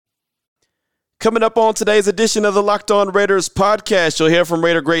Coming up on today's edition of the Locked On Raiders podcast, you'll hear from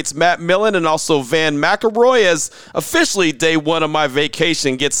Raider greats Matt Millen and also Van McElroy as officially day one of my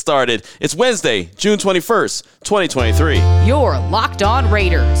vacation gets started. It's Wednesday, June 21st, 2023. You're Locked On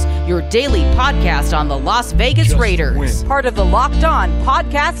Raiders, your daily podcast on the Las Vegas Raiders. Win. Part of the Locked On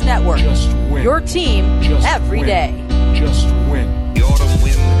Podcast Network. Just win. Your team Just every win. day. Just win. The autumn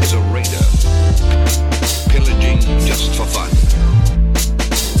wind is a raider, pillaging just for fun.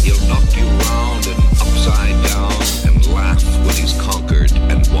 He'll knock you round and upside down and laugh when he's conquered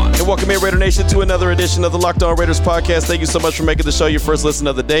and won. And welcome in, Raider Nation, to another edition of the Locked On Raiders podcast. Thank you so much for making the show your first listen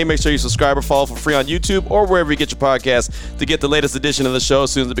of the day. Make sure you subscribe or follow for free on YouTube or wherever you get your podcast to get the latest edition of the show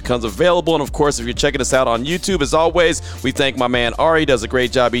as soon as it becomes available. And of course, if you're checking us out on YouTube, as always, we thank my man Ari. Does a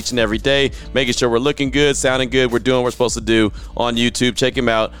great job each and every day, making sure we're looking good, sounding good. We're doing what we're supposed to do on YouTube. Check him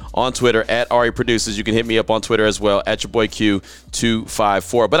out on Twitter at Ari Produces. You can hit me up on Twitter as well at your boy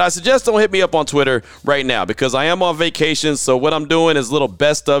Q254. But I suggest don't hit me up on Twitter right now because I am on vacation. So what I'm doing is little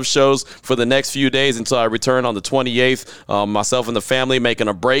best of shows for the next few days until I return on the 28th. Myself and the family making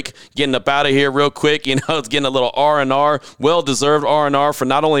a break, getting up out of here real quick. You know, it's getting a little R&R, well-deserved R&R for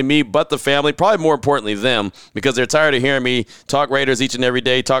not only me but the family, probably more importantly them, because they're tired of hearing me talk Raiders each and every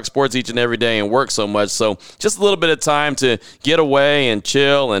day, talk sports each and every day, and work so much. So just a little bit of time to get away and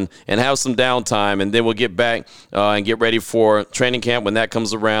chill and have some downtime, and then we'll get back and get ready for training camp when that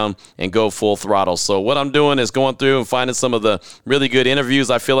comes around and go full throttle. So what I'm doing is going through and finding some of the really good interviews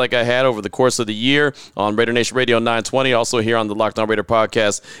I feel like I had over the course of the year on Raider Nation Radio 920, also here on the Locked On Raider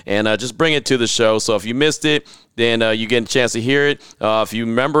podcast, and just bring it to the show. So if you missed it, then you get a chance to hear it. If you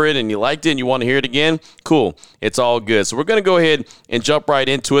remember it and you liked it and you want to hear it again, cool. It's all good. So we're going to go ahead and jump right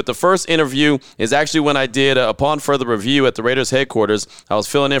into it. The first interview is actually when I did, upon further review at the Raiders headquarters. I was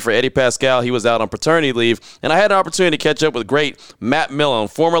filling in for Eddie Pascal. He was out on paternity leave, and I had an opportunity to catch up with great Matt Millen,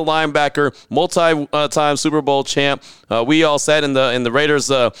 former linebacker, multi-time Super Bowl champ. We all sat in the Raiders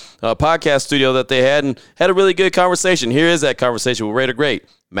podcast studio that they had and had a really good conversation. Here is that conversation with Raider great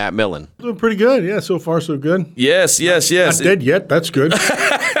Matt Millen. Doing pretty good. Yeah, so far so good. Yes. Not dead yet. That's good.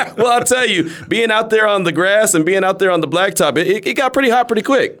 Well, I'll tell you, being out there on the grass and being out there on the blacktop, it got pretty hot pretty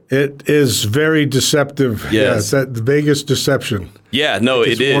quick. It is very deceptive. Yes. Yeah, it's that Vegas deception. Yeah, no,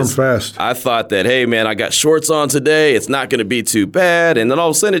 it is. Warm fast. I thought that, hey, man, I got shorts on today. It's not going to be too bad. And then all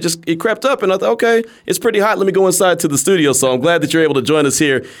of a sudden, it crept up, and I thought, okay, it's pretty hot. Let me go inside to the studio. So I'm glad that you're able to join us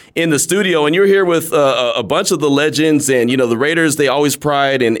here in the studio. And you're here with a bunch of the legends. And, you know, the Raiders, they always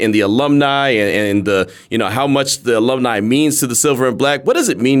pride in the alumni and the, you know, how much the alumni means to the Silver and Black. What does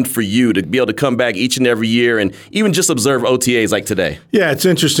it mean for you to be able to come back each and every year and even just observe OTAs like today? Yeah, it's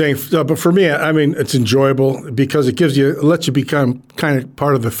interesting. But for me, I mean, it's enjoyable because it lets you become kind of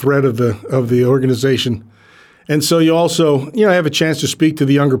part of the thread of the organization. And so you also, you know, have a chance to speak to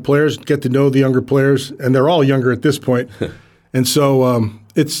the younger players, get to know the younger players, and they're all younger at this point. And so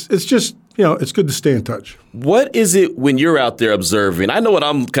it's just, you know, it's good to stay in touch. What is it when you're out there observing? I know what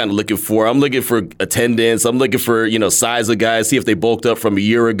I'm kind of looking for. I'm looking for attendance. I'm looking for, you know, size of guys, see if they bulked up from a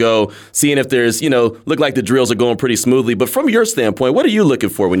year ago, seeing if there's, you know, look like the drills are going pretty smoothly. But from your standpoint, what are you looking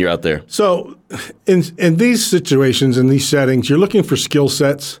for when you're out there? So in these situations, in these settings, you're looking for skill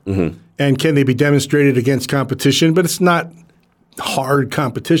sets, and can they be demonstrated against competition? But it's not hard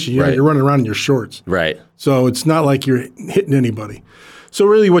competition. You know, you're running around in your shorts. Right. So it's not like you're hitting anybody. So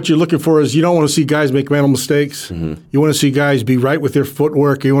really what you're looking for is you don't want to see guys make mental mistakes. You want to see guys be right with their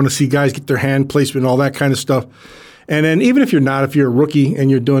footwork. You want to see guys get their hand placement and all that kind of stuff. And then even if you're a rookie and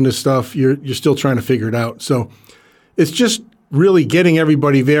you're doing this stuff, you're still trying to figure it out. So it's just really getting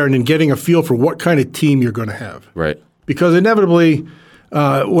everybody there and then getting a feel for what kind of team you're going to have. Right. Because inevitably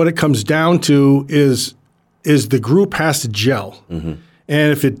what it comes down to is the group has to gel.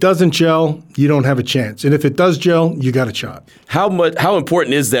 And if it doesn't gel, you don't have a chance. And if it does gel, you got a shot. How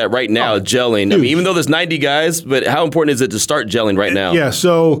important is that right now, gelling? Huge. I mean, even though there's 90 guys, but how important is it to start gelling right now? Yeah,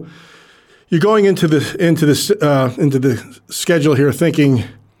 so you're going into the schedule here thinking,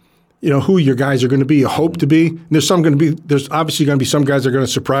 you know, who your guys are going to be, you hope to be. And there's obviously going to be some guys that are going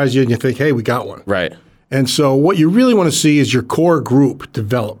to surprise you and you think, hey, we got one. Right. And so what you really want to see is your core group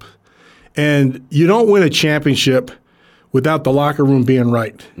develop. And you don't win a championship without the locker room being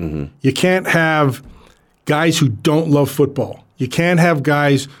right. You can't have guys who don't love football. You can't have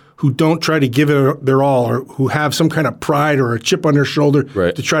guys who don't try to give it their all or who have some kind of pride or a chip on their shoulder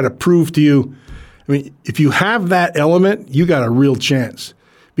to try to prove to you. I mean, if you have that element, you got a real chance.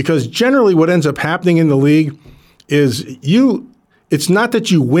 Because generally what ends up happening in the league is it's not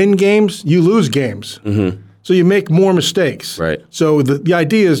that you win games, you lose games. So you make more mistakes. Right. So the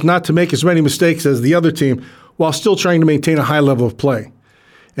idea is not to make as many mistakes as the other team while still trying to maintain a high level of play.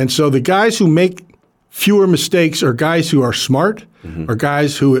 And so the guys who make fewer mistakes are guys who are smart, are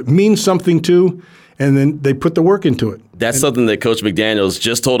guys who it means something to, and then they put the work into it. That's something that Coach McDaniels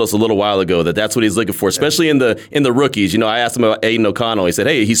just told us a little while ago, that's what he's looking for, especially in the rookies. I asked him about Aiden O'Connell. He said,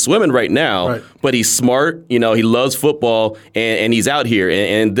 hey, he's swimming right now, but he's smart. He loves football, and he's out here.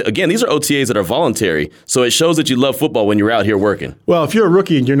 And again, these are OTAs that are voluntary, so it shows that you love football when you're out here working. Well, if you're a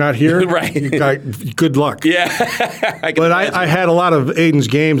rookie and you're not here, right. Good luck. Yeah. I had a lot of Aiden's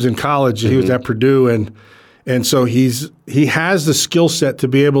games in college. He was at Purdue, and so he has the skill set to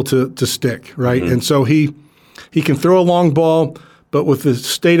be able to stick, right? And so he can throw a long ball, but with the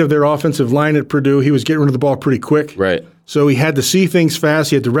state of their offensive line at Purdue, he was getting rid of the ball pretty quick. Right. So he had to see things fast.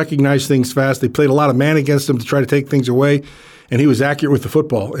 He had to recognize things fast. They played a lot of man against him to try to take things away, and he was accurate with the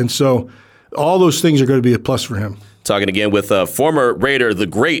football. And so all those things are going to be a plus for him. Talking again with former Raider, the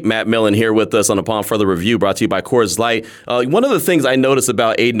great Matt Millen, here with us on Upon Further Review, brought to you by Coors Light. One of the things I noticed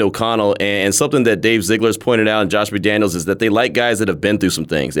about Aiden O'Connell and something that Dave Ziegler's pointed out and Josh McDaniels is that they like guys that have been through some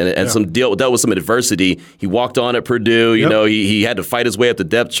things and dealt with some adversity. He walked on at Purdue. He had to fight his way up the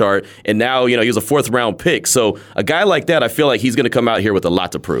depth chart, and now he was a 4th round pick. So a guy like that, I feel like he's going to come out here with a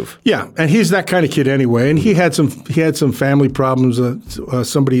lot to prove. Yeah, and he's that kind of kid anyway. And he had some family problems.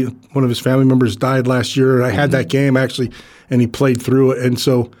 One of his family members died last year. I had that game actually, and he played through it. And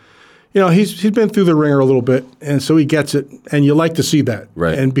so, he's been through the ringer a little bit, and so he gets it. And you like to see that,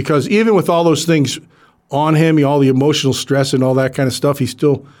 right? And because even with all those things on him, all the emotional stress and all that kind of stuff, he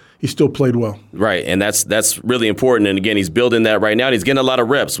still played well. Right, and that's really important. And again, he's building that right now, and he's getting a lot of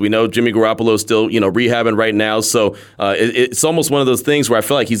reps. We know Jimmy Garoppolo's still rehabbing right now, so it's almost one of those things where I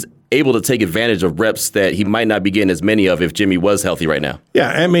feel like he's able to take advantage of reps that he might not be getting as many of if Jimmy was healthy right now. Yeah,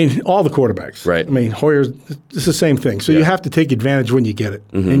 I mean, all the quarterbacks. Right. I mean, Hoyer's, it's the same thing. So you have to take advantage when you get it.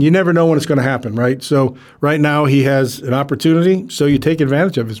 And you never know when it's going to happen, right? So right now he has an opportunity, so you take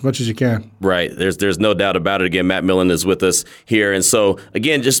advantage of it as much as you can. Right. There's no doubt about it. Again, Matt Millen is with us here. And so,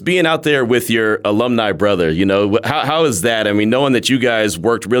 again, just being out there with your alumni brother, how is that? I mean, knowing that you guys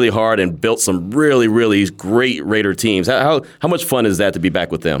worked really hard and built some really, really great Raider teams, how much fun is that to be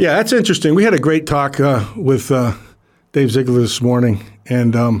back with them? Yeah, that's interesting. We had a great talk with Dave Ziegler this morning,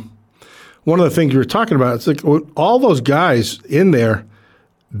 and one of the things we were talking about, it's like all those guys in there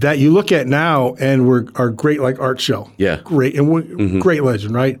that you look at now and are great, like Art Shell. Yeah. Great, and great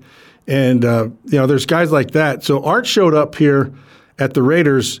legend, right? And, there's guys like that. So Art showed up here at the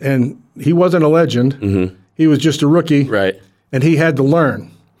Raiders, and he wasn't a legend. He was just a rookie. Right. And he had to learn.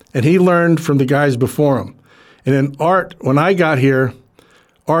 And he learned from the guys before him. And then Art, when I got here,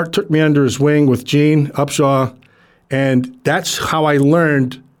 Art took me under his wing with Gene Upshaw, and that's how I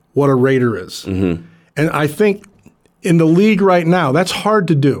learned what a Raider is. And I think in the league right now, that's hard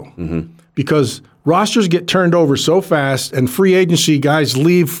to do because rosters get turned over so fast, and free agency guys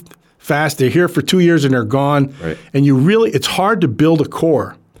leave fast. They're here for 2 years and they're gone. Right. And it's hard to build a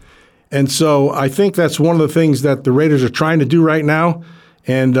core. And so I think that's one of the things that the Raiders are trying to do right now,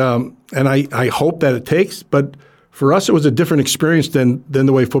 and I hope that it takes, but for us, it was a different experience than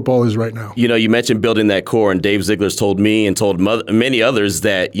the way football is right now. You mentioned building that core, and Dave Ziegler's told me and told many others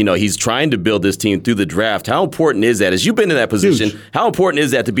that, he's trying to build this team through the draft. How important is that? As you've been in that position, Huge. How important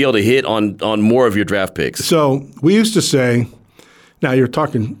is that to be able to hit on more of your draft picks? So we used to say, now you're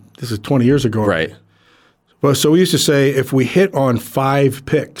talking, this is 20 years ago. Right. Well, so we used to say if we hit on 5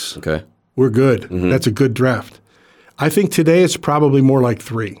 picks, okay, we're good. That's a good draft. I think today it's probably more like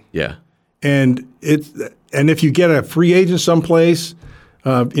 3. Yeah. And if you get a free agent someplace,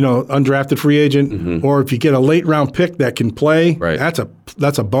 undrafted free agent, or if you get a late round pick that can play, right,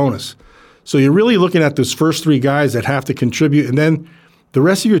 that's a bonus. So you're really looking at those first 3 guys that have to contribute, and then the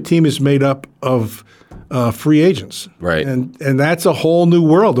rest of your team is made up of free agents, right? And that's a whole new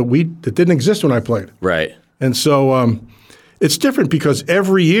world that didn't exist when I played, right? And so it's different because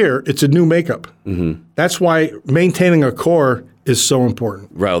every year it's a new makeup. That's why maintaining a core is so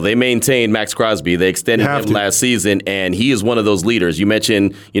important. Well, they maintained Max Crosby. They extended him last season, and he is one of those leaders. You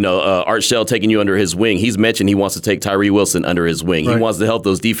mentioned, Art Shell taking you under his wing. He's mentioned he wants to take Tyree Wilson under his wing. Right. He wants to help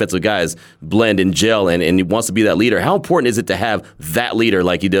those defensive guys blend and gel, and he wants to be that leader. How important is it to have that leader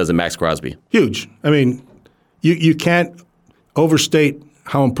like he does in Max Crosby? Huge. I mean, you can't overstate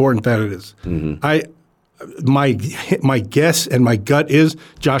how important that it is. My guess and my gut is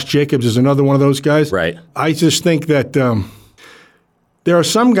Josh Jacobs is another one of those guys. Right. I just think that there are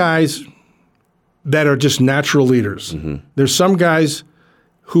some guys that are just natural leaders. There's some guys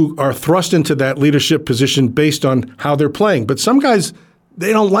who are thrust into that leadership position based on how they're playing. But some guys,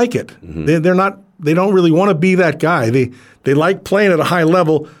 they don't like it. They're not they don't really want to be that guy. They like playing at a high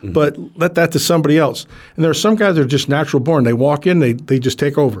level, but let that to somebody else. And there are some guys that are just natural born. They walk in, they just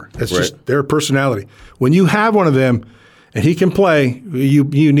take over. That's just their personality. When you have one of them and he can play,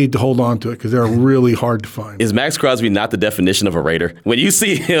 you need to hold on to it because they're really hard to find. Is Max Crosby not the definition of a Raider? When you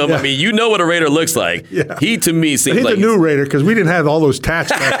see him, I mean, you know what a Raider looks like. Yeah. He, to me, seems like he's a new Raider because we didn't have all those tats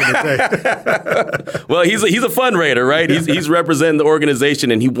back in the day. Well, he's a fun Raider, right? He's representing the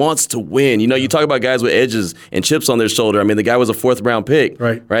organization, and he wants to win. You know, you talk about guys with edges and chips on their shoulder. I mean, the guy was a 4th-round pick,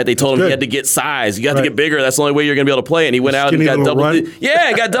 right? They told him he had to get size. You got to get bigger. That's the only way you're going to be able to play. And he went out and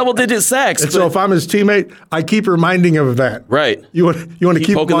got double-digit sacks. And so if I'm his teammate, I keep reminding him of that. Right. You want to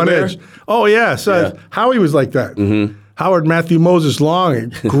keep him on edge. Oh, yeah. So Howie was like that. Mm-hmm. Howard Matthew Moses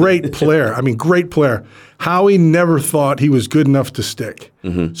Long, great player. I mean, great player. Howie never thought he was good enough to stick.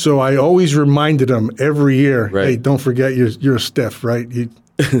 Mm-hmm. So I always reminded him every year, hey, don't forget you're a stiff, right?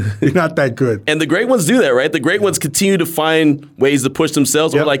 You're not that good. And the great ones do that, right? The great ones continue to find ways to push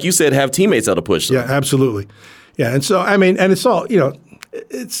themselves, or like you said, have teammates out to push them. Yeah, absolutely. Yeah, and so, I mean, and it's all,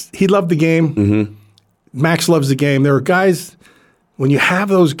 he loved the game. Mm-hmm. Max loves the game. There are guys, when you have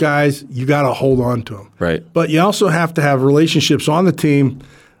those guys, you got to hold on to them. Right. But you also have to have relationships on the team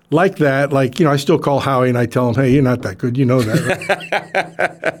like that. Like, I still call Howie and I tell him, hey, you're not that good. You know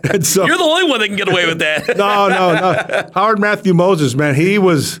that, right? And so, you're the only one that can get away with that. No. Howard Matthew Moses, man, he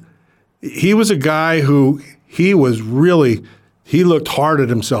was a guy who he looked hard at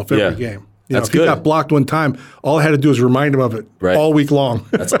himself every game. If he got blocked one time, all I had to do was remind him of it all week long.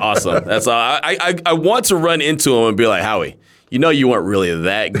 That's awesome. I want to run into him and be like, Howie, you weren't really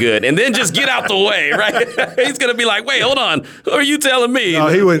that good. And then just get out the way, right? He's going to be like, wait, hold on. Who are you telling me? No,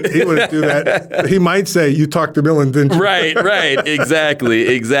 he wouldn't do that. He might say, you talked to Millen, didn't you? Right.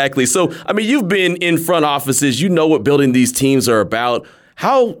 Exactly. So, I mean, you've been in front offices. You know what building these teams are about.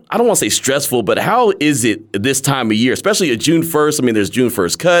 How, I don't want to say stressful, but how is it this time of year, especially at June 1st? I mean, there's June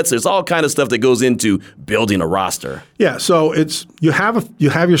 1st cuts. There's all kind of stuff that goes into building a roster. Yeah, so you have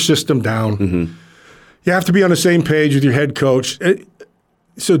your system down. Mm-hmm. You have to be on the same page with your head coach.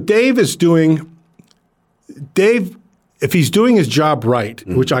 So Dave, if he's doing his job right,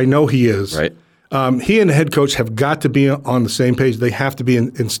 mm-hmm. which I know he is, right. He and the head coach have got to be on the same page. They have to be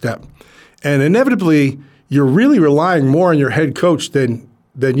in step. And inevitably, you're really relying more on your head coach than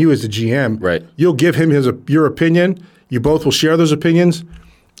you as the GM. Right. You'll give him your opinion. You both will share those opinions.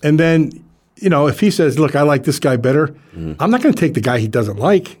 And then, if he says, look, I like this guy better, mm-hmm. I'm not going to take the guy he doesn't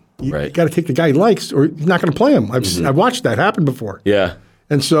like. You got to take the guy he likes, or you're not going to play him. I've watched that happen before. Yeah.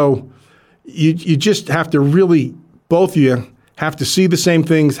 And so you just have to really, both of you have to see the same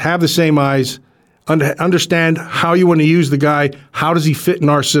things, have the same eyes, understand how you want to use the guy, how does he fit in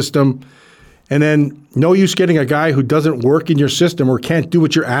our system, and then no use getting a guy who doesn't work in your system or can't do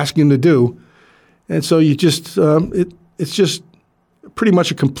what you're asking him to do. And so you just it's just pretty much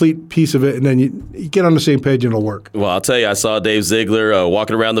a complete piece of it, and then you get on the same page and it'll work. Well, I'll tell you, I saw Dave Ziegler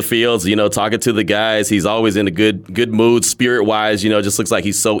walking around the fields, talking to the guys. He's always in a good mood, spirit-wise. Just looks like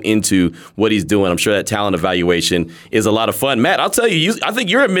he's so into what he's doing. I'm sure that talent evaluation is a lot of fun. Matt, I'll tell you, I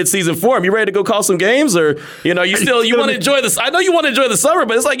think you're in mid-season form. You ready to go call some games, or you want to enjoy this? I know you want to enjoy the summer,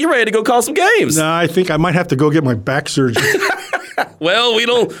 but it's like you're ready to go call some games. No, I think I might have to go get my back surgery. Well,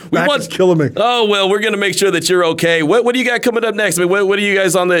 it's killing me. Oh, well, we're going to make sure that you're okay. What do you got coming up next? I mean, what are you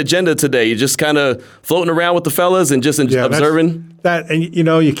guys on the agenda today? You just kind of floating around with the fellas and just observing? And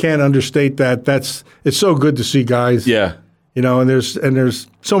you can't understate that. It's so good to see guys. Yeah. And there's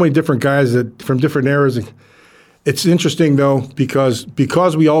so many different guys that from different eras. It's interesting though because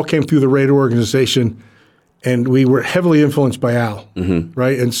we all came through the Raider organization, and we were heavily influenced by Al, mm-hmm.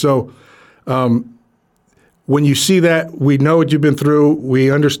 right? And so. When you see that, we know what you've been through.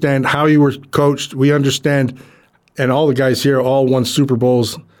 We understand how you were coached. We understand, and all the guys here all won Super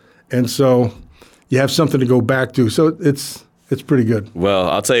Bowls, and so you have something to go back to. So it's pretty good. Well,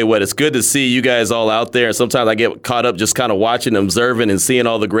 I'll tell you what, it's good to see you guys all out there. Sometimes I get caught up just kind of watching, observing, and seeing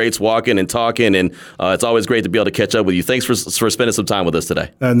all the greats walking and talking, and it's always great to be able to catch up with you. Thanks for spending some time with us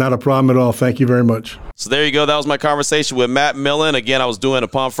today. Not a problem at all. Thank you very much. So there you go. That was my conversation with Matt Millen. Again, I was doing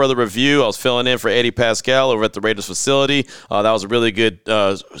upon further review. I was filling in for Eddie Pascal over at the Raiders facility. That was a really good,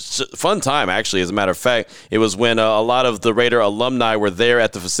 fun time, actually, as a matter of fact. It was when a lot of the Raider alumni were there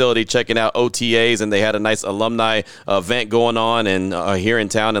at the facility checking out OTAs, and they had a nice alumni event going on here in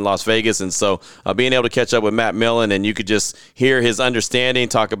town in Las Vegas. And so being able to catch up with Matt Millen, and you could just hear his understanding,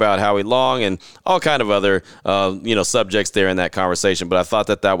 talk about Howie Long and all kind of other subjects there in that conversation. But I thought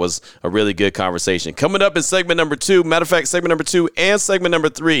that was a really good conversation. Coming up in segment number 2, matter of fact, segment number 2 and segment number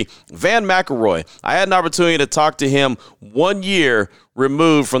 3, Van McElroy. I had an opportunity to talk to him 1 year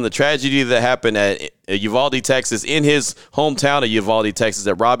removed from the tragedy that happened at Uvalde, Texas, in his hometown of Uvalde, Texas,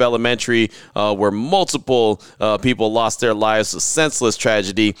 at Robb Elementary, where multiple people lost their lives. A senseless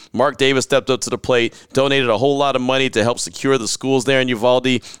tragedy. Mark Davis stepped up to the plate, donated a whole lot of money to help secure the schools there in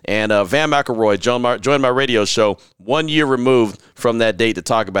Uvalde. And Van McElroy joined my radio show 1 year removed from that date to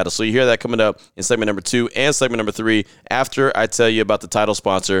talk about it. So you hear that coming up in segment number 2 and segment number 3 after I tell you about the title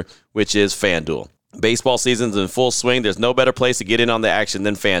sponsor, which is FanDuel. Baseball season's in full swing. There's no better place to get in on the action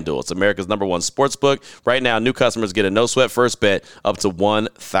than FanDuel. It's America's #1 sports book. Right now, new customers get a no-sweat first bet up to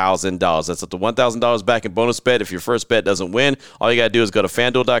 $1,000. That's up to $1,000 back in bonus bet if your first bet doesn't win. All you got to do is go to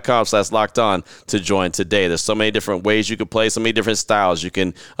FanDuel.com/lockedon to join today. There's so many different ways you could play, so many different styles. You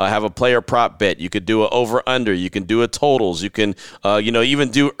can have a player prop bet. You could do an over-under. You can do a totals. You can,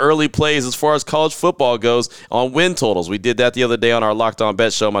 even do early plays as far as college football goes on win totals. We did that the other day on our Locked On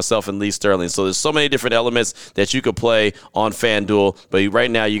Bet show, myself and Lee Sterling. So there's so many different elements that you could play on FanDuel, but right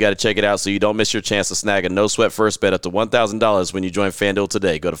now you got to check it out so you don't miss your chance to snag a no-sweat first bet up to $1,000 when you join FanDuel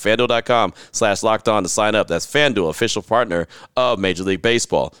today. Go to FanDuel.com/lockedon to sign up. That's FanDuel, official partner of Major League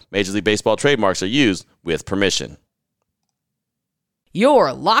Baseball. Major League Baseball trademarks are used with permission.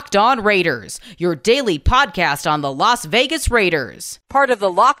 Your Locked On Raiders, your daily podcast on the Las Vegas Raiders. Part of the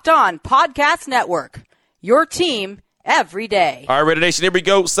Locked On Podcast Network, your team every day. All right, Raider Nation, here we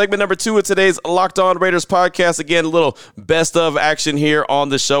go. Segment number 2 of today's Locked On Raiders podcast. Again, a little best of action here on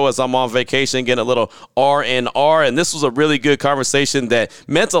the show as I'm on vacation, getting a little R&R. And this was a really good conversation that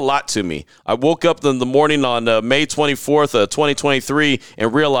meant a lot to me. I woke up in the morning on May 24th, 2023,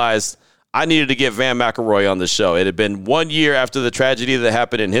 and realized I needed to get Van McElroy on the show. It had been 1 year after the tragedy that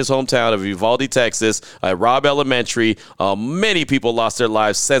happened in his hometown of Uvalde, Texas, at Robb Elementary. Many people lost their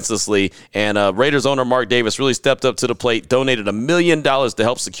lives senselessly, and Raiders owner Mark Davis really stepped up to the plate, donated $1 million to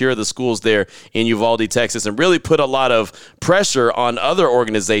help secure the schools there in Uvalde, Texas, and really put a lot of pressure on other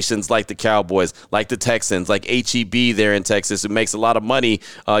organizations like the Cowboys, like the Texans, like HEB there in Texas, who makes a lot of money,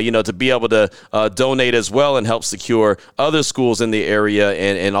 to be able to donate as well and help secure other schools in the area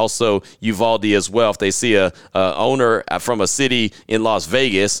and also Uvalde as well. If they see a owner from a city in Las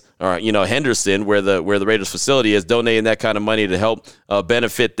Vegas or Henderson, where the Raiders facility is, donating that kind of money to help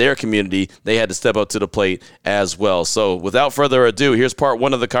benefit their community, they had to step up to the plate as well. So without further ado, here's part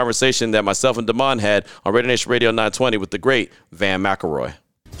 1 of the conversation that myself and Damon had on Raider Nation Radio 920 with the great Van McElroy.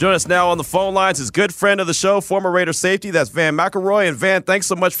 Join us now on the phone lines, his good friend of the show, former Raider safety, that's Van McElroy. And Van, thanks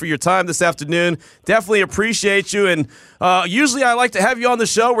so much for your time this afternoon. Definitely appreciate you. And usually I like to have you on the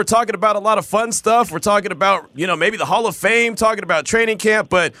show. We're talking about a lot of fun stuff. We're talking about, maybe the Hall of Fame, talking about training camp,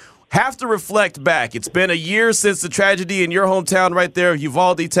 but have to reflect back. It's been a year since the tragedy in your hometown right there,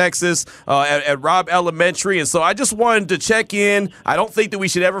 Uvalde, Texas, at Robb Elementary. And so I just wanted to check in. I don't think that we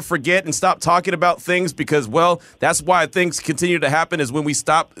should ever forget and stop talking about things because, well, that's why things continue to happen is when we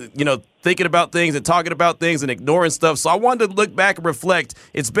stop, thinking about things and talking about things and ignoring stuff. So I wanted to look back and reflect.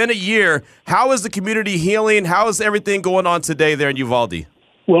 It's been a year. How is the community healing? How is everything going on today there in Uvalde?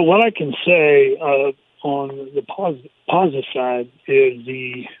 Well, what I can say on the positive side is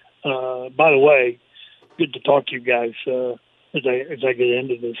by the way, good to talk to you guys as I get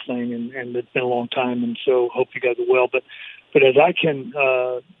into this thing, and it's been a long time, and so hope you guys are well. But as I can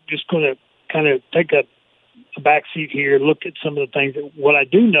just going to kind of take a back seat here, look at some of the things. What I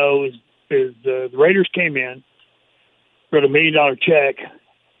do know is the Raiders came in, wrote $1 million check,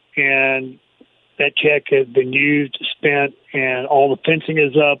 and that check has been used, spent, and all the fencing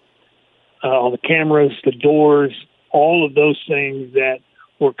is up, all the cameras, the doors, all of those things that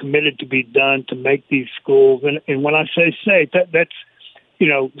were committed to be done to make these schools. And when I say safe, that's,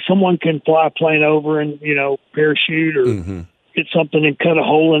 someone can fly a plane over and, parachute or get something and cut a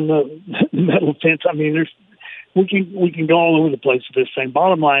hole in the metal fence. I mean, we can go all over the place with this thing.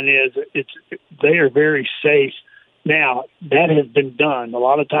 Bottom line is they are very safe. Now, that has been done. A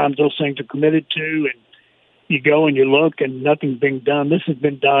lot of times those things are committed to, and you go and you look and nothing's being done. This has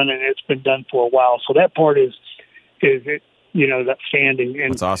been done, and it's been done for a while. So that part is that's standing.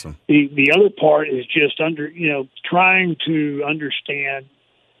 And that's awesome. The other part is just trying to understand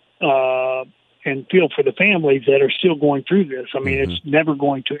and feel for the families that are still going through this. I mean, it's never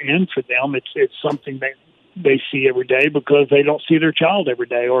going to end for them. It's something that they see every day because they don't see their child every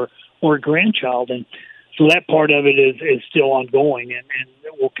day or a grandchild. And so that part of it is still ongoing and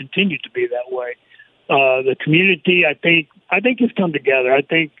it will continue to be that way. The community, I think has come together. I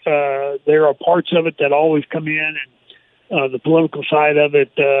think there are parts of it that always come in, and the political side of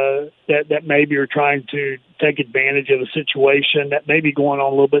it that maybe are trying to take advantage of a situation that may be going on a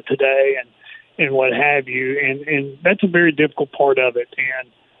little bit today, and what have you. And that's a very difficult part of it. And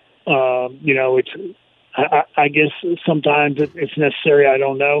it's I guess sometimes it's necessary. I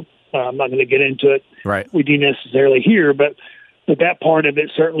don't know. I'm not going to get into it. Right. We do necessarily here, but that part of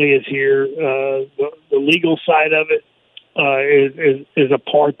it certainly is here. The legal side of it is a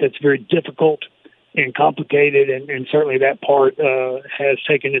part that's very difficult and complicated, and certainly that part has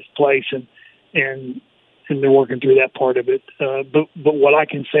taken its place, and they're working through that part of it. But what I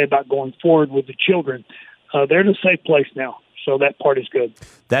can say about going forward with the children, they're in a safe place now. So that part is good.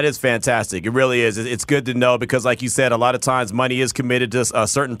 That is fantastic. It really is. It's good to know because, like you said, a lot of times money is committed to a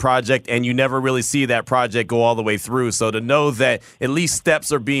certain project and you never really see that project go all the way through. So to know that at least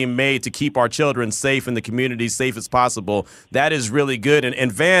steps are being made to keep our children safe and the community safe as possible, that is really good.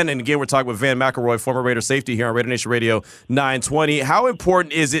 And Van, and again, we're talking with Van McElroy, former Raider safety here on Raider Nation Radio 920. How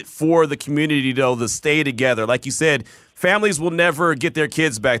important is it for the community, though, to stay together? Like you said, families will never get their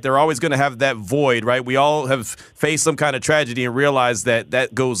kids back. They're always going to have that void, right? We all have faced some kind of tragedy and realize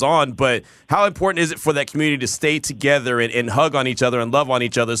that goes on. But how important is it for that community to stay together and hug on each other and love on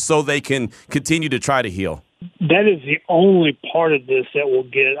each other so they can continue to try to heal? That is the only part of this that will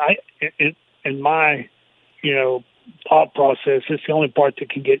get in my, thought process. It's the only part that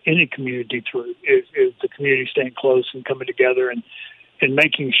can get any community through is the community staying close and coming together and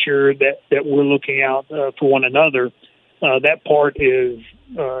making sure that we're looking out for one another. That part is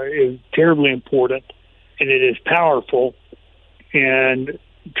terribly important, and it is powerful. And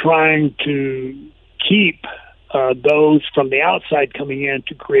trying to keep those from the outside coming in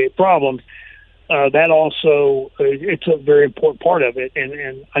to create problems, that also it's a very important part of it.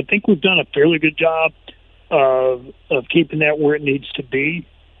 And I think we've done a fairly good job of keeping that where it needs to be.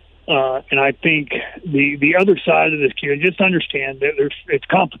 And I think the other side of this, just understand that it's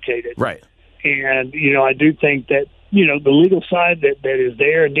complicated, right? And I do think that. The legal side that is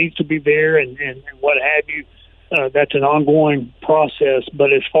there and needs to be there and what have you, that's an ongoing process.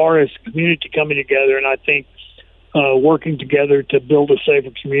 But as far as the community coming together and I think working together to build a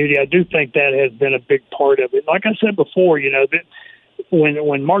safer community, I do think that has been a big part of it. Like I said before, that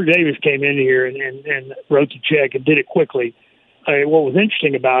when Mark Davis came in here and wrote the check and did it quickly, what was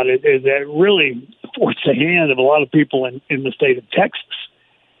interesting about it is that it really forced the hand of a lot of people in the state of Texas.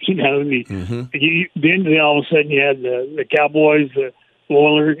 Then all of a sudden you had the Cowboys, the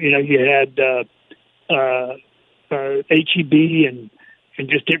Oilers, you had HEB and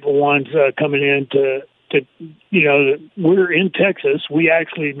just different ones coming in to we're in Texas. We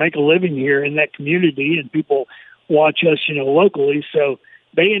actually make a living here in that community, and people watch us, locally. So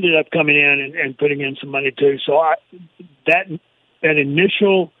they ended up coming in and putting in some money too. So that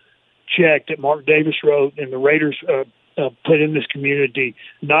initial check that Mark Davis wrote and the Raiders put in this community,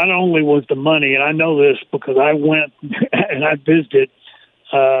 not only was the money, and I know this because I went and I visited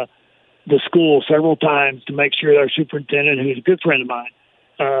the school several times to make sure that our superintendent, who's a good friend of mine,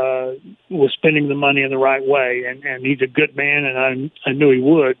 was spending the money in the right way. And he's a good man, and I knew he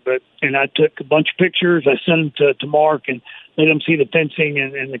would. And I took a bunch of pictures. I sent them to Mark and let him see the fencing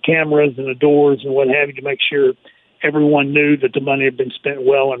and the cameras and the doors and what have you to make sure everyone knew that the money had been spent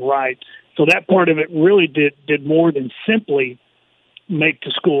well and right. So that part of it really did more than simply make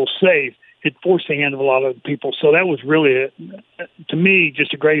the school safe. It forced the hand of a lot of people. So that was really, to me,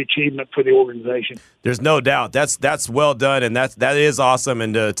 just a great achievement for the organization. There's no doubt. That's well done, and that is awesome.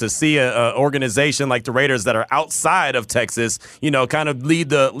 And to see an organization like the Raiders that are outside of Texas, kind of lead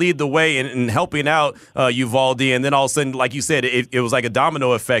the way in helping out Uvalde, and then all of a sudden, like you said, it was like a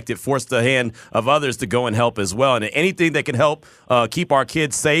domino effect. It forced the hand of others to go and help as well. And anything that can help keep our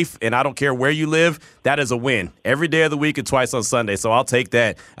kids safe, and I don't care where you live, that is a win. Every day of the week and twice on Sunday. So I'll take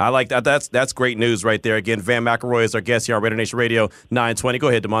that. I like that. That's great news right there. Again, Van McElroy is our guest here on Raider Nation Radio 920. Go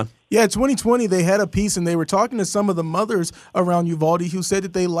ahead, Damon. Yeah, 2020, they had a piece, and they were talking to some of the mothers around Uvalde who said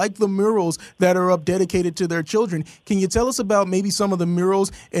that they like the murals that are up dedicated to their children. Can you tell us about maybe some of the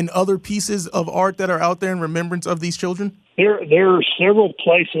murals and other pieces of art that are out there in remembrance of these children? There are several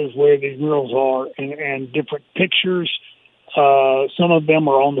places where these murals are and different pictures. Some of them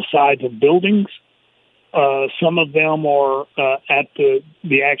are on the sides of buildings. Some of them are at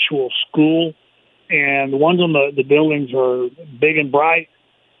the actual school. And the ones on the buildings are big and bright,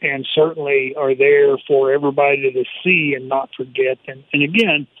 and certainly are there for everybody to see and not forget. And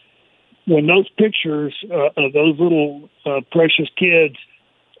again, when those pictures of those little precious kids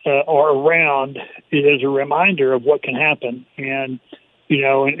are around, it is a reminder of what can happen. And,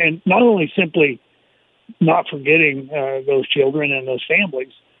 and not only simply not forgetting those children and those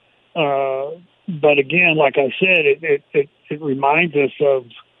families, but again, like I said, it reminds us of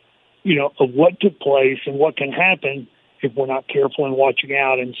what took place and what can happen if we're not careful and watching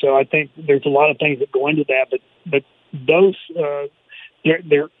out. And so I think there's a lot of things that go into that, but those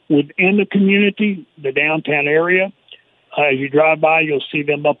they're within the community, the downtown area. As you drive by, you'll see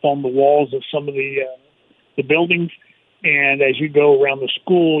them up on the walls of some of the buildings. And as you go around the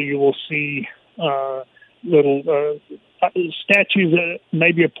school, you will see little statues,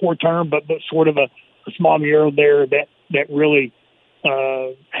 maybe a poor term, but sort of a small mural there that really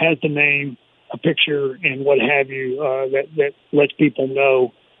has the name, a picture, and what have you, that lets people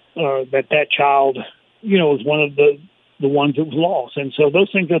know that child, is one of the ones that was lost. And so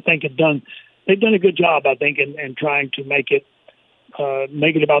those things, I think, they've done a good job, I think, in trying to make it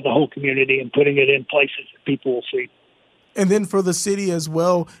about the whole community and putting it in places that people will see. And then for the city as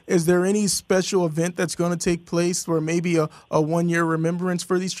well, is there any special event that's going to take place or maybe a 1-year remembrance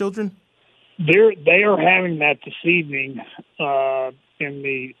for these children? They are having that this evening in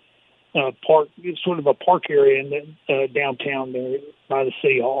the park, sort of a park area in the downtown there by the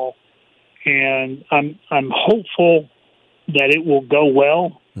city hall, and I'm hopeful that it will go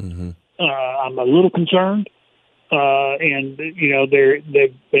well. Mm-hmm. I'm a little concerned, and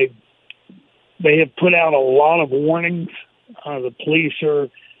they have put out a lot of warnings. The police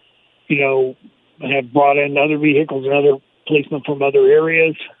have brought in other vehicles and other policemen from other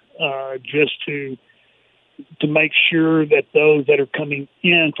areas just to make sure that those that are coming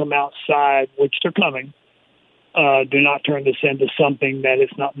in from outside, which they're coming, do not turn this into something that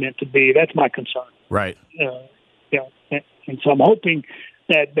it's not meant to be. That's my concern. Right. And so I'm hoping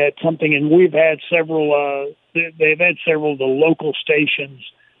that something, and we've had several, they've had several of the local stations,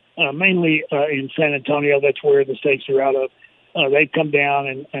 mainly in San Antonio. That's where the stations are out of. They've come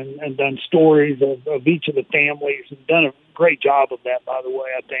down and done stories of each of the families and done a great job of that, by the way,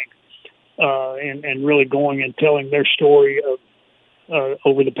 I think, and really going and telling their story of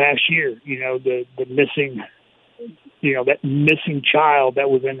over the past year, the missing, that missing child that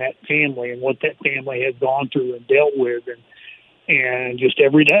was in that family and what that family has gone through and dealt with and just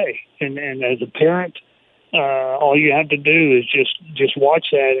every day. And as a parent, all you have to do is just watch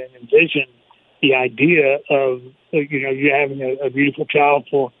that and envision the idea of, you having a beautiful child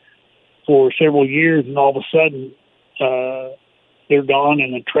for several years, and all of a sudden they're gone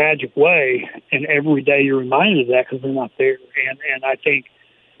in a tragic way. And every day you're reminded of that because they're not there. And I think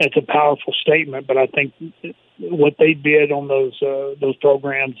that's a powerful statement, but I think what they did on those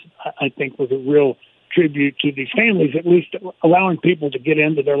programs, I think, was a real tribute to these families, at least allowing people to get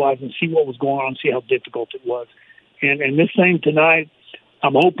into their lives and see what was going on, see how difficult it was. And this thing tonight,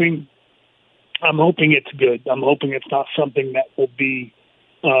 I'm hoping it's good. I'm hoping it's not something that will be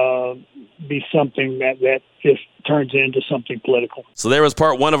something that just turns into something political. So there was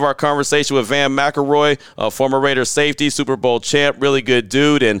part one of our conversation with Van McElroy, former Raiders safety, Super Bowl champ, really good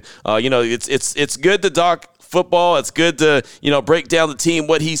dude. And, it's good to talk football. It's good to, break down the team,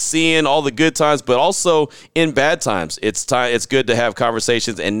 what he's seeing, all the good times, but also in bad times. It's good to have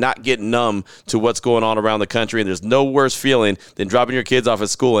conversations and not get numb to what's going on around the country. And there's no worse feeling than dropping your kids off at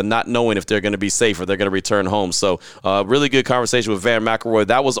school and not knowing if they're going to be safe or they're going to return home. So really good conversation with Van McElroy.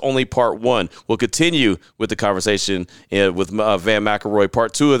 That was only part one. We'll continue with the conversation with Van McElroy.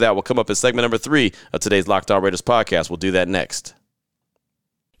 Part two of that will come up in segment number 3 of today's Locked On Raiders podcast. We'll do that next.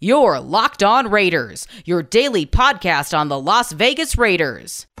 You're Locked On Raiders, your daily podcast on the Las Vegas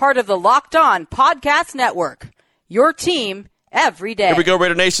Raiders. Part of the Locked On Podcast Network, your team every day. Here we go,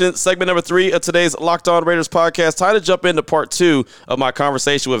 Raider Nation. Segment number 3 of today's Locked On Raiders podcast. Time to jump into part 2 of my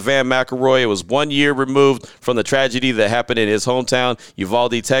conversation with Van McElroy. It was 1 year removed from the tragedy that happened in his hometown,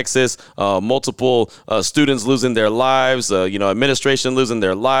 Uvalde, Texas. Multiple students losing their lives, administration losing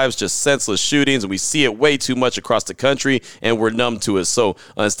their lives, just senseless shootings. And we see it way too much across the country, and we're numb to it. So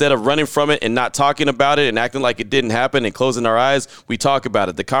instead of running from it and not talking about it and acting like it didn't happen and closing our eyes, we talk about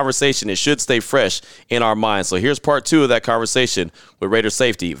it. The conversation, it should stay fresh in our minds. So here's part 2 of that conversation with Raider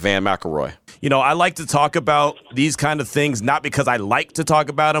safety Van McElroy. I like to talk about these kind of things, not because I like to talk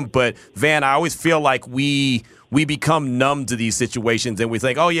about them, but Van, I always feel like we become numb to these situations and we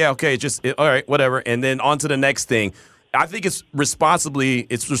think, oh yeah, okay, all right, whatever, and then on to the next thing. I think it's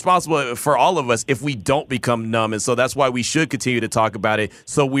responsible for all of us if we don't become numb. And so that's why we should continue to talk about it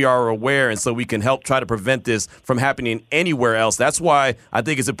so we are aware and so we can help try to prevent this from happening anywhere else. That's why I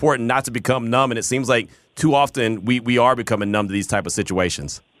think it's important not to become numb. And it seems like too often we are becoming numb to these type of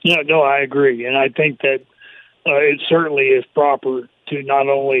situations. Yeah, no, I agree. And I think that it certainly is proper to not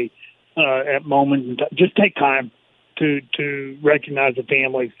only at moments, just take time to recognize the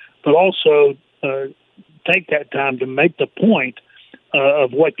families, but also take that time to make the point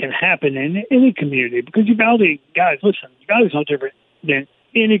of what can happen in any community. Because Uvalde, guys, listen, Uvalde is no different than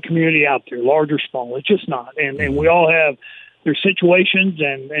any community out there, large or small. It's just not. And we all have their situations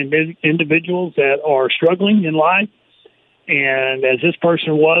and individuals that are struggling in life. And as this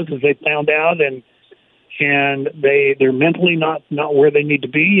person was, as they found out, and they're mentally not where they need to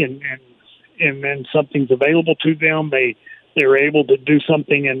be, and then something's available to them, they're able to do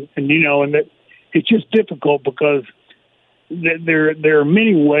something, and that it's just difficult because there are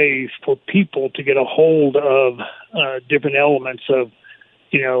many ways for people to get a hold of different elements of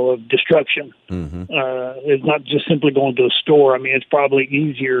destruction. Mm-hmm. It's not just simply going to a store. I mean, it's probably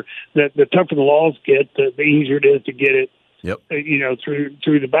easier. The tougher the laws get, the easier it is to get it. Yep.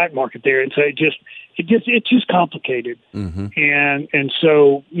 Through the back market there, and so it's just complicated. Mm-hmm. And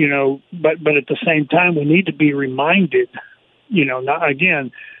so but at the same time, we need to be reminded, not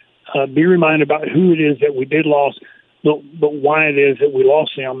again, be reminded about who it is that we did lose, but why it is that we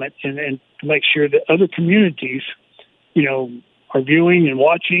lost them, and to make sure that other communities, are viewing and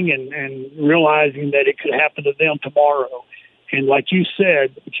watching and realizing that it could happen to them tomorrow. And like you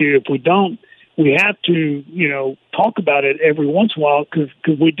said, if we don't, we have to, talk about it every once in a while because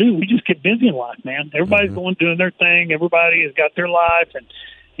we just get busy in life, man. Everybody's going doing their thing. Everybody has got their life, and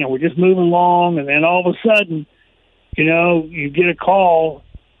we're just moving along. And then all of a sudden, you get a call,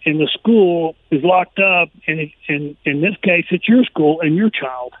 and the school is locked up. And in this case, it's your school and your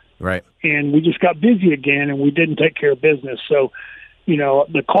child. Right. And we just got busy again, and we didn't take care of business. So,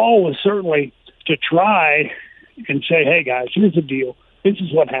 the call was certainly to try and say, hey, guys, here's the deal. This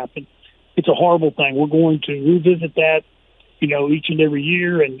is what happened. It's a horrible thing. We're going to revisit that, each and every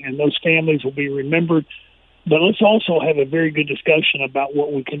year, and those families will be remembered. But let's also have a very good discussion about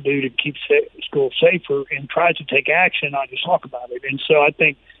what we can do to keep schools safer and try to take action, not just talk about it. And so I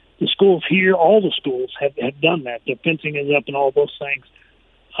think the schools here, all the schools have done that. The fencing is up and all those things.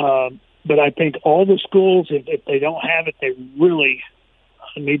 But I think all the schools, if they don't have it, they really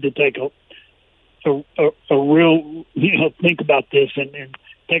need to take a real, think about this and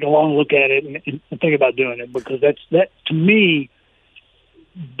take a long look at it and think about doing it, because that to me,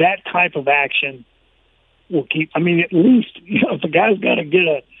 that type of action will keep. I mean, at least if the guy's got to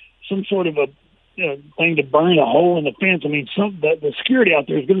get some sort of a thing to burn a hole in the fence. I mean, the security out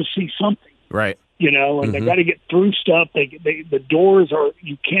there is going to see something, right? And they got to get through stuff. The doors are,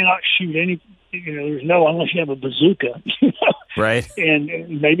 you cannot shoot any. There's no, unless you have a bazooka, right?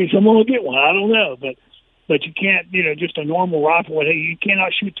 And maybe someone will get one. I don't know, but you can't, just a normal rifle. Hey, you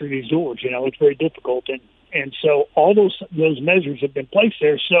cannot shoot through these doors. It's very difficult, and so all those measures have been placed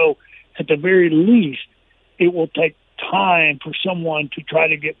there. So at the very least, it will take time for someone to try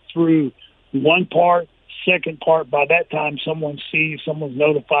to get through one part. Second part, by that time, someone's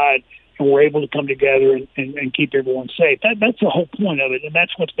notified, and we're able to come together and keep everyone safe. That's the whole point of it, and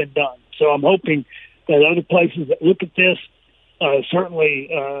that's what's been done. So I'm hoping that other places that look at this certainly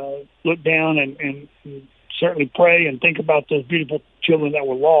look down and certainly pray and think about those beautiful children that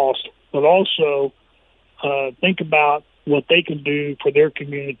were lost, but also think about what they can do for their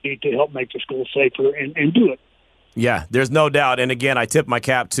community to help make the school safer and do it. Yeah, there's no doubt. And again, I tip my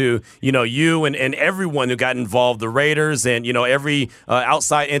cap to, you and everyone who got involved, the Raiders and, every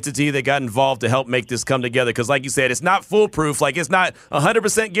outside entity that got involved to help make this come together. Because like you said, it's not foolproof. Like, it's not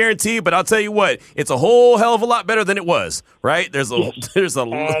 100% guaranteed, but I'll tell you what, it's a whole hell of a lot better than it was, right? There's a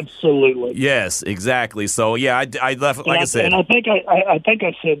absolutely. Yes, exactly. So, yeah, I left, like I said. And I think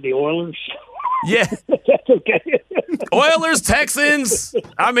I said the Oilers. Yeah. That's okay. Oilers, Texans,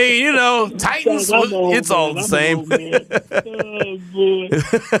 I mean, Titans, it's all the same. Oh, boy.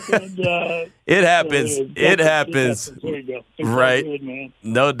 It happens. It happens. There you go. Right. Good, man.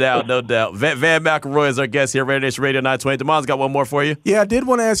 No doubt. Van McElroy is our guest here, Raider Nation Radio 920. Demon's got one more for you. Yeah, I did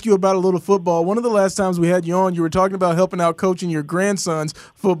want to ask you about a little football. One of the last times we had you on, you were talking about helping out coaching your grandson's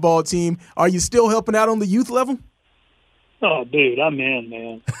football team. Are you still helping out on the youth level? Oh, dude, I'm in,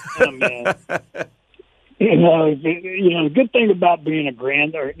 man. I'm in. The good thing about being a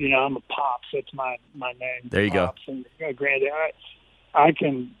I'm a Pops. That's my name. There you Pops. And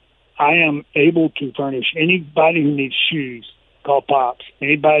I am able to furnish anybody who needs shoes, call Pops.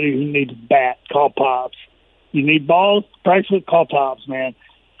 Anybody who needs a bat, call Pops. You need balls, practice with, call Pops, man.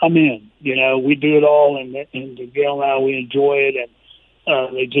 I'm in. We do it all, and Gail and I, we enjoy it,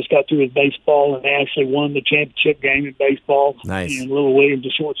 and they just got through with baseball, and they actually won the championship game in baseball. Nice. And Little Williams, the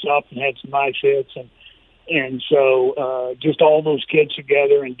shortstop, and had some nice hits. And so just all those kids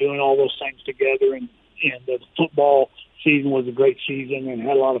together and doing all those things together. And the football season was a great season, and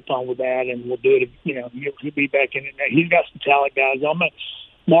had a lot of fun with that. And we'll do it, he'll be back in it. He's got some talent guys.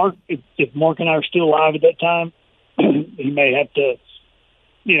 Mark, if Mark and I are still alive at that time, he may have to,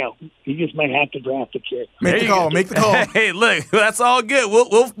 he just may have to draft a kid. Make the call. Hey, look, that's all good.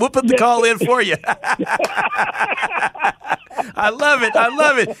 We'll put the call in for you. I love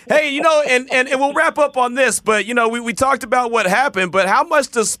it. Hey, and we'll wrap up on this, but, we talked about what happened, but how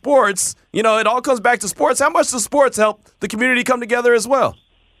much does sports, it all comes back to sports, how much does sports help the community come together as well?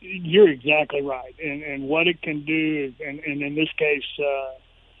 You're exactly right. And what it can do is, and in this case,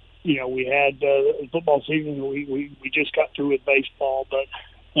 we had football season. We just got through with baseball, but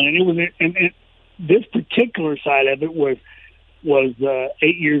this particular side of it was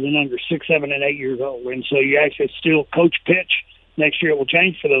 8 years and under, 6, 7, and 8 years old. And so you actually still coach pitch. Next year it will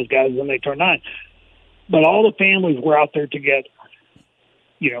change for those guys when they turn 9. But all the families were out there together.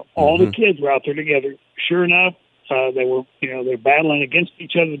 All the kids were out there together. Sure enough, they were, they're battling against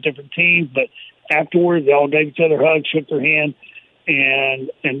each other, different teams. But afterwards, they all gave each other hugs, shook their hand, and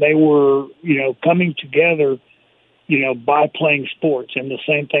they were, coming together, by playing sports. And the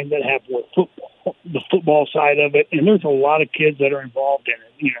same thing that happened with football, the football side of it. And there's a lot of kids that are involved in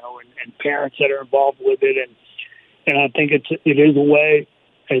it, and parents that are involved with it. And I think it is a way,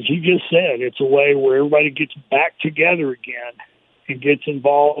 as you just said, it's a way where everybody gets back together again and gets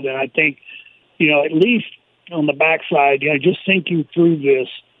involved. And I think, at least on the backside, just thinking through this,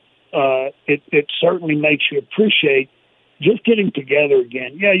 it certainly makes you appreciate just getting together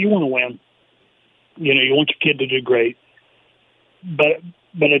again. Yeah, you want to win. You want your kid to do great. But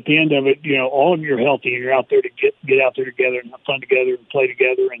at the end of it, all of you are healthy and you're out there to get out there together and have fun together and play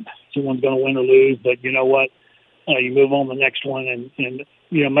together, and someone's going to win or lose. But you know what? You move on to the next one and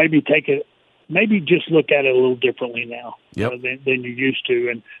maybe just look at it a little differently now than you used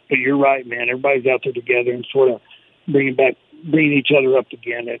to. But you're right, man. Everybody's out there together and sort of bringing each other up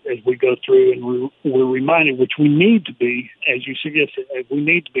again as we go through, and we're reminded, which we need to be, as you suggested,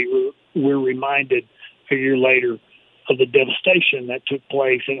 we're reminded a year later of the devastation that took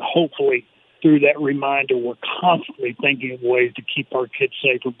place, and hopefully through that reminder, we're constantly thinking of ways to keep our kids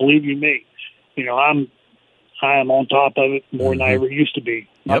safer. Believe you me, I am on top of it more than I ever used to be.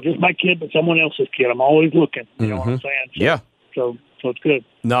 Not just my kid, but someone else's kid. I'm always looking. You know what I'm saying? So it's good.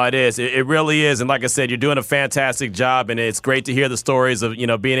 No, it is. It really is. And like I said, you're doing a fantastic job, and it's great to hear the stories of,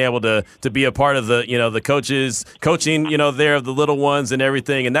 being able to be a part of the, the coaches coaching, there of the little ones and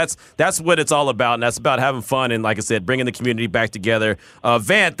everything. And that's what it's all about. And that's about having fun. And like I said, bringing the community back together.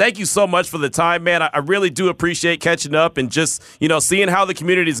 Van, thank you so much for the time, man. I really do appreciate catching up and just, seeing how the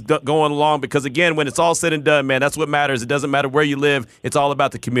community is going along, because again, when it's all said and done, man, that's what matters. It doesn't matter where you live. It's all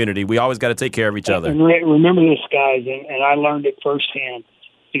about the community. We always got to take care of each other. And remember this, guys, and I learned it firsthand.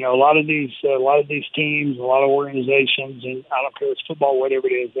 A lot of these teams, a lot of organizations, and I don't care if it's football, whatever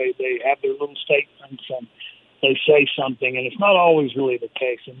it is, they have their little statements and they say something, and it's not always really the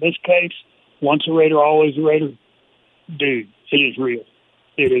case. In this case, once a Raider, always a Raider. Dude, it is real.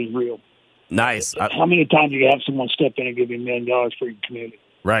 It is real. Nice. How many times do you have someone step in and give you $1 million for your community?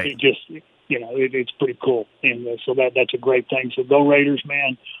 Right. It just, it's pretty cool, and so that's a great thing. So go Raiders,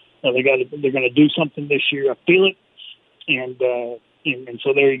 man. They're going to do something this year. I feel it, and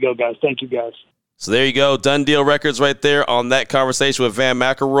so there you go, guys. Thank you, guys. So there you go. Done Deal Records right there on that conversation with Van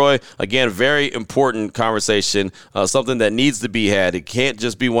McElroy. Again, very important conversation, something that needs to be had. It can't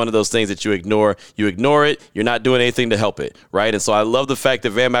just be one of those things that you ignore. You ignore it, you're not doing anything to help it, right? And so I love the fact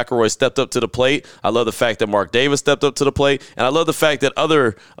that Van McElroy stepped up to the plate. I love the fact that Mark Davis stepped up to the plate. And I love the fact that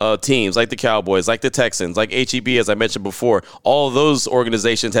other teams like the Cowboys, like the Texans, like HEB, as I mentioned before, all of those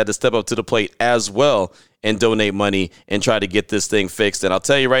organizations had to step up to the plate as well and donate money and try to get this thing fixed. And I'll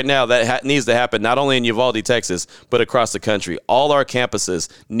tell you right now, that needs to happen not only in Uvalde, Texas, but across the country. All our campuses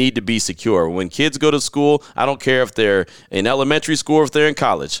need to be secure. When kids go to school, I don't care if they're in elementary school or if they're in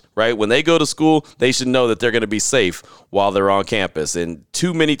college, right? When they go to school, they should know that they're going to be safe while they're on campus. And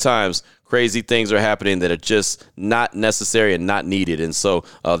too many times, crazy things are happening that are just not necessary and not needed. And so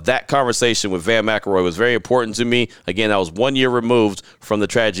that conversation with Van McElroy was very important to me. Again, I was 1 year removed from the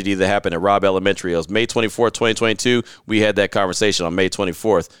tragedy that happened at Robb Elementary. It was May 24th, 2022. We had that conversation on May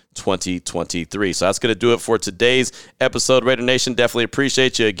 24th, 2023. So that's going to do it for today's episode, Raider Nation. Definitely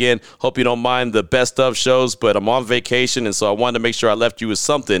appreciate you. Again, hope you don't mind the best of shows, but I'm on vacation, and so I wanted to make sure I left you with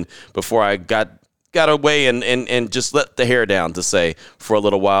something before I got away and just let the hair down, to say, for a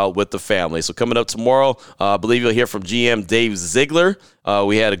little while with the family. So coming up tomorrow, I believe you'll hear from GM Dave Ziegler.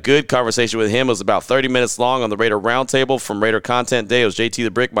 We had a good conversation with him. It was about 30 minutes long on the Raider Roundtable from Raider Content Day. It was JT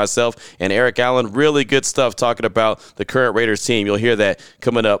the Brick, myself, and Eric Allen. Really good stuff talking about the current Raiders team. You'll hear that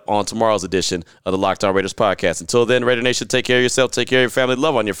coming up on tomorrow's edition of the Locked On Raiders podcast. Until then, Raider Nation, take care of yourself, take care of your family,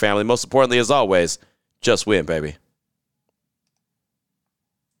 love on your family. Most importantly, as always, just win, baby.